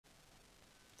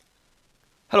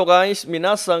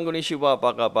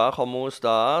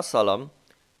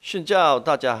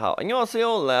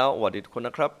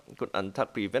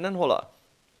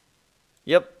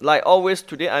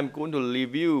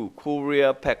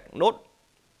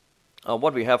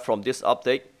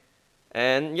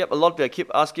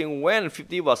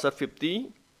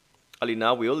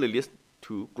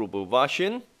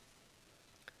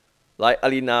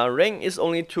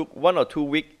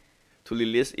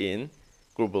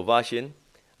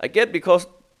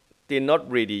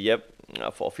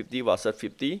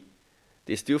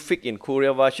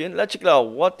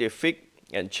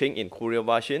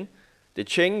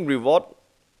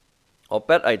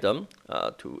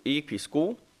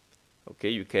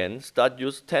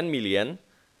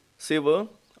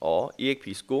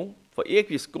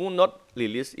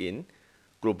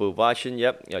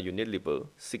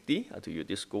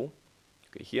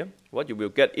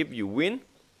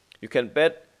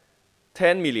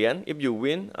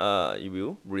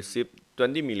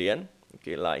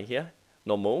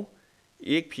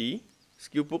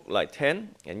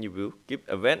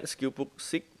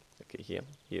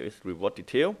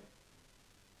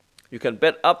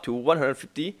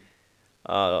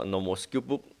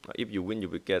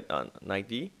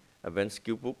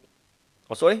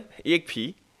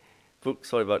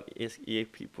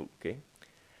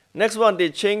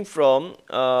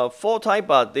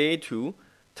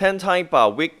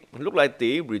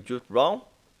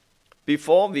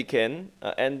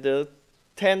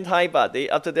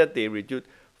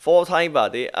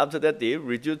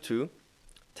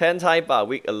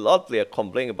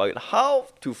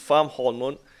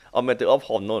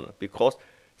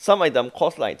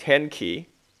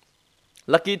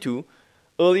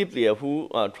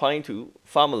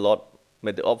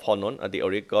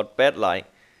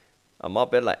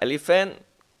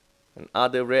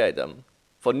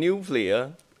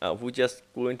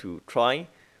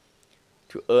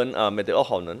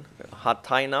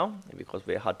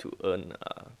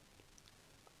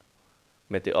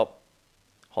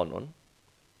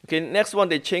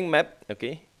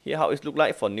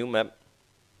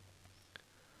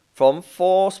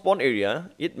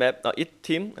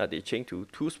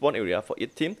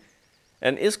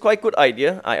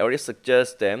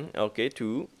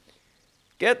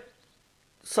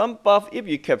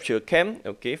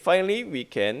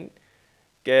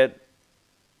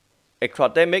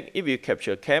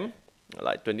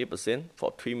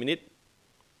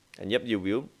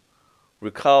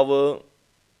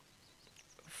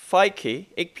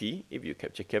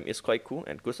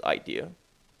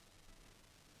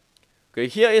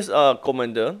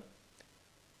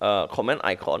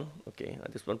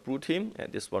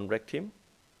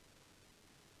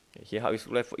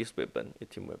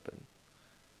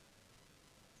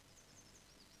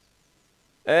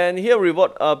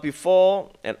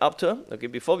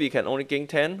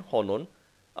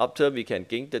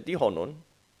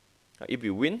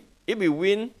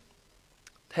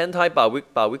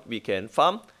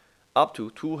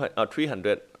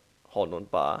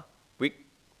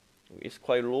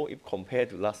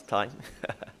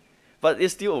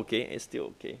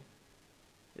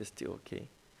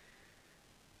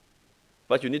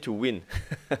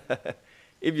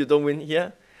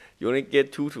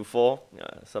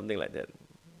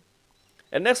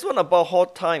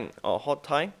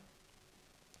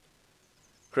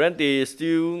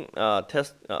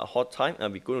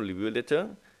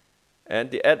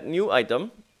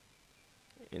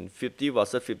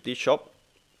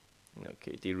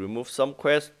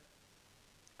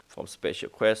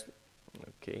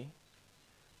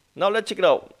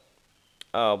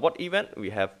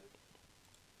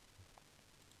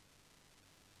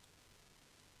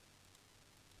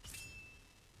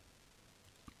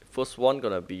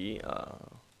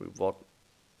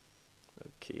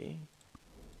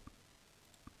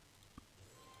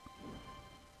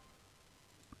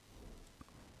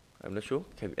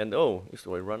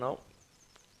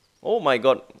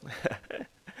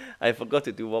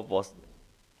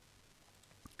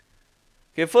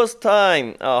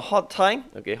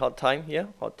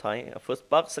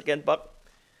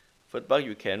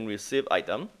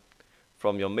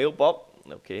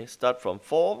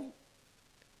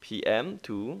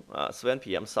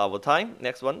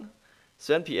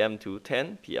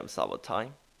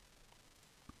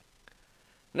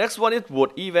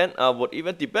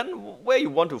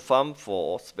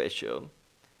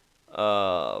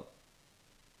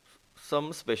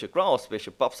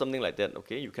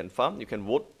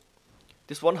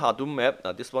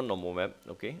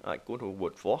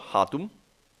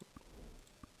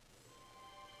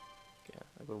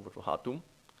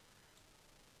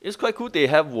It's quite cool. They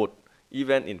have wood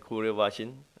event in courier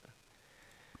version.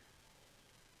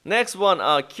 Next one,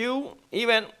 Q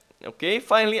event. Okay,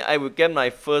 finally I will get my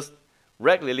first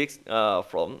reg relics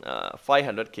from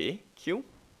 500k Q.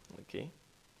 Okay,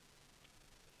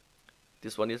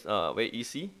 this one is very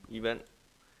easy event.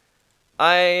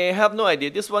 I have no idea.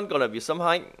 This one gonna be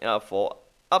somehow for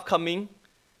upcoming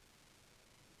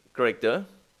character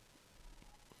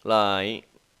like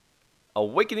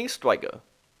Awakening Striker.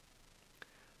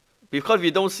 Because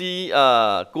we don't see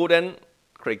golden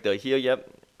character here yet.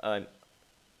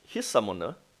 His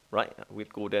summoner, right?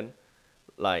 With golden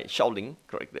like shouting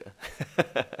character.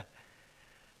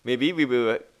 Maybe we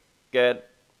will get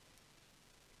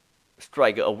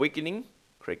Striker Awakening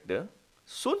character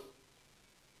soon.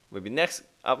 Maybe next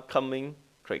upcoming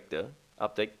character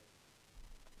update.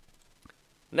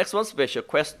 Next one, special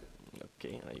quest.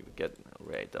 Okay, I will get a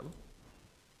rare item.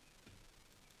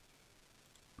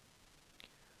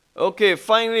 Okay,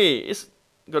 finally, it's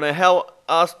gonna help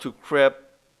us to grab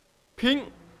pink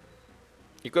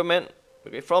equipment.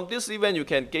 Okay, from this event you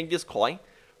can gain this coin.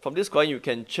 From this coin you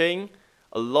can change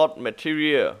a lot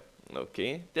material.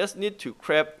 Okay, just need to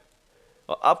grab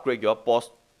or upgrade your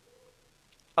boss.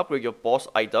 Upgrade your boss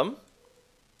item,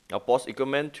 your boss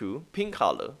equipment to pink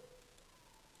color.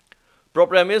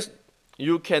 Problem is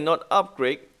you cannot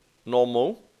upgrade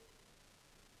normal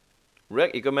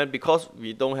reg equipment because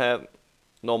we don't have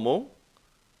normal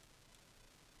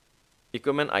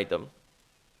equipment item.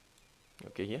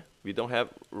 Okay, here we don't have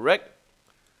reg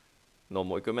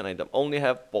normal equipment item, only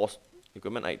have boss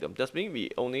equipment item. That means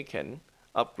we only can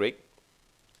upgrade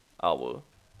our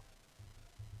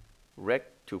reg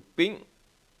to pink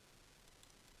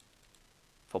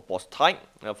for boss type.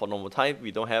 For normal type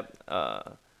we don't have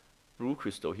blue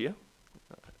crystal here.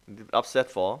 Upset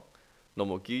for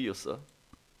normal gear user.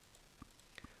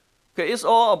 Okay, it's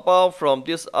all about from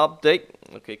this update.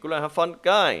 Okay, good luck, have fun,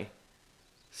 guys.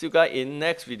 See you guys in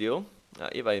next video.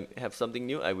 If I have something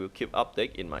new, I will keep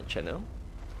update in my channel.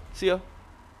 See ya.